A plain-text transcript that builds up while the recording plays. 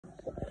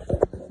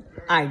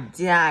I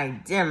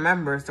did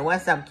remember. So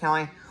what's up,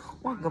 Kelly?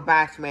 Welcome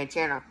back to my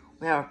channel.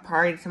 We have a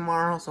party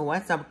tomorrow, so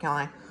what's up,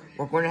 Kelly?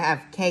 We're going to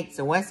have cake,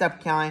 so what's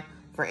up, Kelly?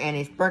 For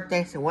Annie's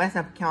birthday, so what's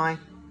up, Kelly?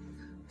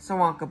 So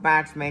welcome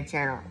back to my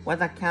channel.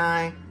 What's up,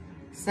 Kelly?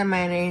 So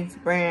my name's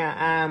Brian,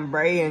 I'm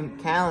Bray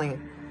and Kelly.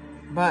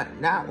 But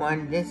that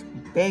one, this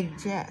big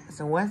jet.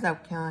 So what's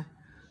up, Kelly?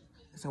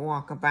 So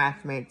welcome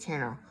back to my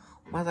channel.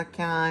 What's up,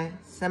 Kelly?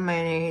 So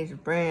my name's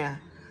Brian.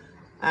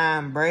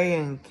 I'm Bray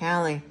and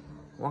Kelly.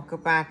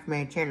 Welcome back to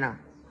my channel.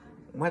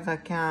 What's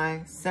up,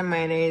 Kelly? So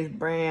my name is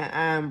Brian.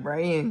 I'm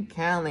Brian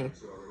Kelly.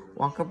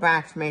 Welcome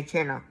back to my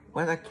channel.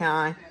 What's up,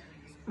 Kelly?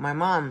 My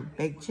mom,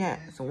 Big Jet.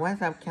 So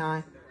what's up,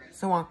 Kelly?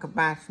 So welcome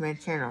back to my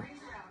channel.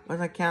 What's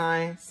up,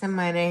 Kelly? So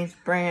my name is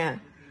Brian.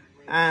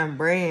 I'm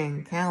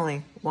Brian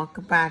Kelly.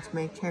 Welcome back to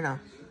my channel.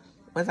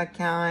 What's up,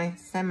 Kelly?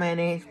 So my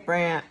name is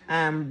Brian.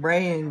 I'm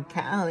Brian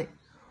Kelly.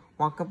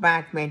 Welcome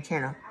back to my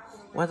channel.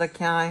 What's up,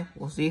 Kelly?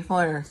 We'll see you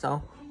later.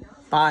 So,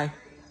 bye.